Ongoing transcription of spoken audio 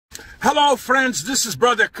Hello friends, this is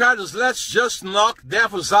Brother Carlos. Let's just knock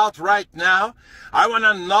devils out right now. I want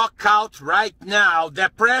to knock out right now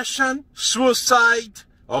depression, suicide,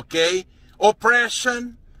 okay,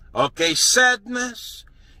 oppression, okay, sadness,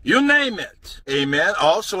 you name it. Amen.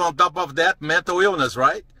 Also on top of that, mental illness,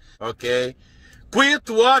 right? Okay. Quit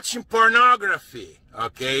watching pornography,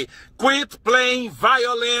 okay? Quit playing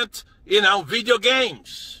violent, video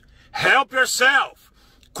games. Help yourself.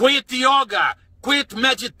 Quit yoga. Quit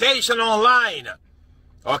meditation online,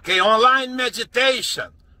 okay? Online meditation,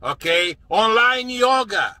 okay? Online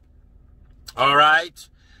yoga, all right?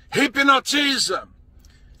 Hypnotism.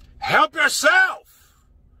 Help yourself,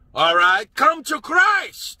 all right? Come to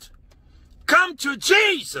Christ. Come to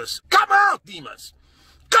Jesus. Come out, demons.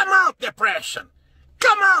 Come out, depression.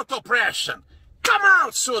 Come out, oppression. Come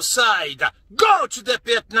out, suicide. Go to the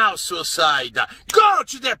pit now, suicide. Go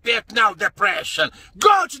to the pit now, depression.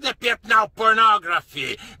 Go to the pit now,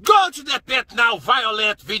 pornography. Go to the pit now,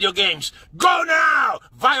 violent video games. Go now,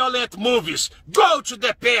 violent movies. Go to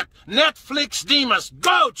the pit. Netflix demons,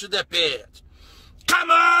 go to the pit. Come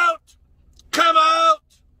out. Come out.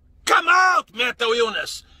 Come out, mental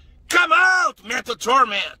illness. Come out, mental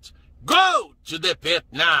torment. Go to the pit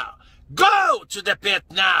now. Go to the pit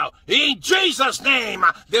now, in Jesus' name.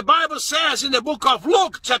 The Bible says in the book of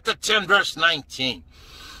Luke, chapter 10, verse 19,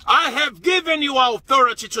 I have given you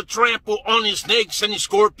authority to trample on snakes and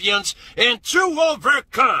scorpions and to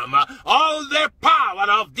overcome all the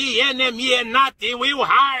power of the enemy, and nothing will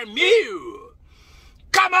harm you.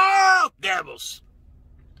 Come out, devils.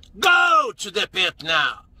 Go to the pit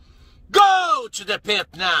now. Go to the pit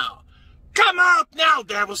now. Come out now,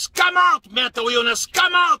 devils. Come out, mental illness.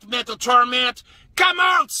 Come out, mental torment. Come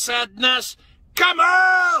out, sadness. Come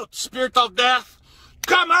out, spirit of death.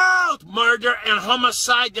 Come out, murder and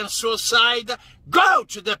homicide and suicide. Go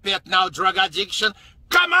to the pit now, drug addiction.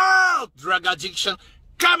 Come out, drug addiction.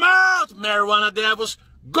 Come out, marijuana devils.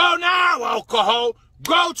 Go now, alcohol.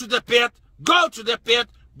 Go to the pit. Go to the pit.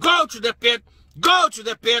 Go to the pit. Go to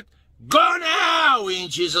the pit. Go now, in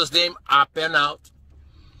Jesus' name, up and out.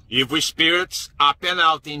 Evil spirits, up and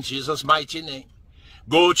out in Jesus' mighty name.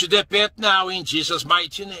 Go to the pit now in Jesus'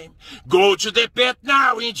 mighty name. Go to the pit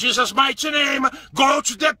now in Jesus' mighty name. Go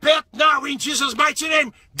to the pit now in Jesus' mighty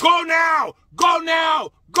name. Go now. Go now.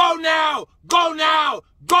 Go now. Go now.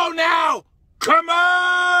 Go now. Come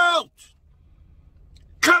out.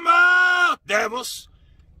 Come out, devils.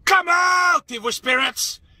 Come out, evil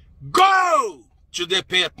spirits. Go to the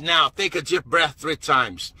pit now. Take a deep breath 3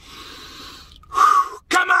 times.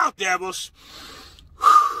 Come out, devils.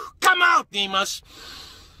 Come out, demons.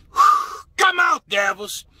 Come out,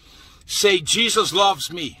 devils. Say, Jesus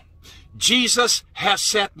loves me. Jesus has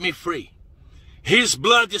set me free. His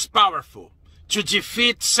blood is powerful to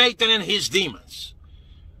defeat Satan and his demons.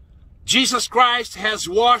 Jesus Christ has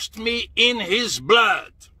washed me in his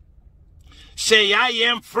blood. Say, I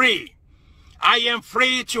am free. I am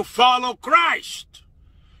free to follow Christ.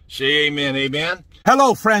 Say amen, amen.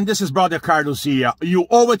 Hello, friend. This is Brother Carlos here. You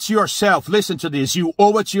owe it to yourself. Listen to this. You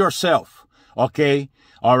owe it to yourself. Okay?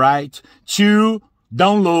 All right? To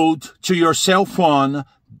download to your cell phone,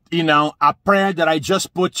 a prayer that I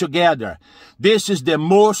just put together. This is the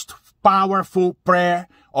most powerful prayer.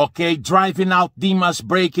 Okay, driving out demons,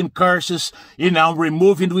 breaking curses,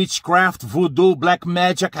 removing witchcraft, voodoo, black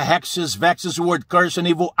magic, hexes, vexes, word curse, and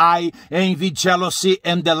evil eye, envy, jealousy,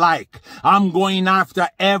 and the like. I'm going after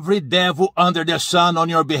every devil under the sun on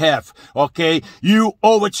your behalf. Okay, you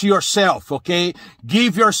owe it to yourself. Okay,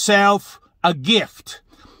 give yourself a gift.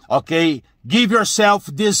 Okay, give yourself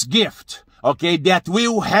this gift. Okay, that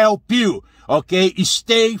will help you. Okay,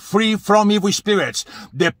 stay free from evil spirits.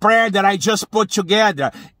 The prayer that I just put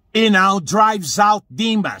together, drives out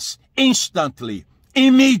demons instantly,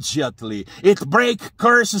 immediately. It breaks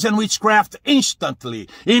curses and witchcraft instantly,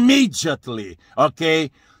 immediately.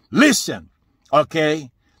 Okay, listen.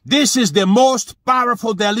 Okay, this is the most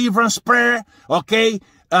powerful deliverance prayer. Okay,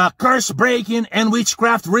 curse breaking and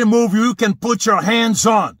witchcraft remove you can put your hands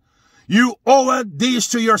on. You owe this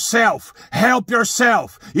to yourself. Help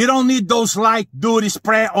yourself. You don't need those duty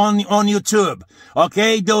spray on YouTube.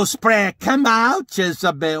 Okay? Those spray. Come out,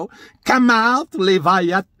 Jezebel. Come out,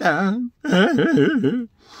 Leviathan. You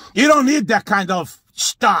don't need that kind of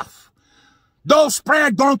stuff. Those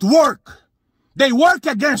spray don't work. They work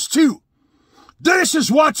against you. This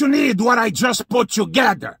is what you need, what I just put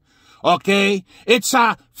together. Okay? It's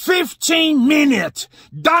a 15-minute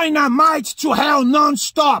dynamite to hell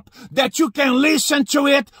non-stop that you can listen to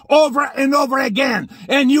it over and over again.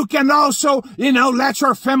 And you can also, let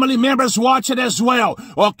your family members watch it as well.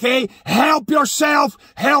 Okay? Help yourself,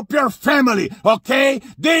 help your family. Okay?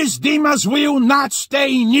 These demons will not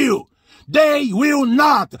stay in you. They will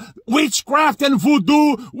not. Witchcraft and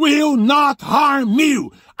voodoo will not harm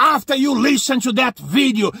you. After you listen to that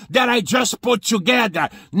video that I just put together,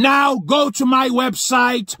 now go to my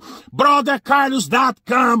website,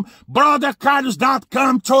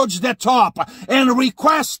 brothercarlos.com towards the top, and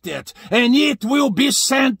request it, and it will be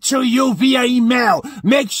sent to you via email.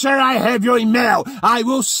 Make sure I have your email. I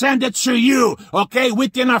will send it to you, okay,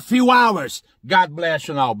 within a few hours. God bless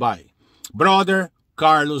you now. Bye.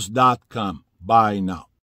 brothercarlos.com. Bye now.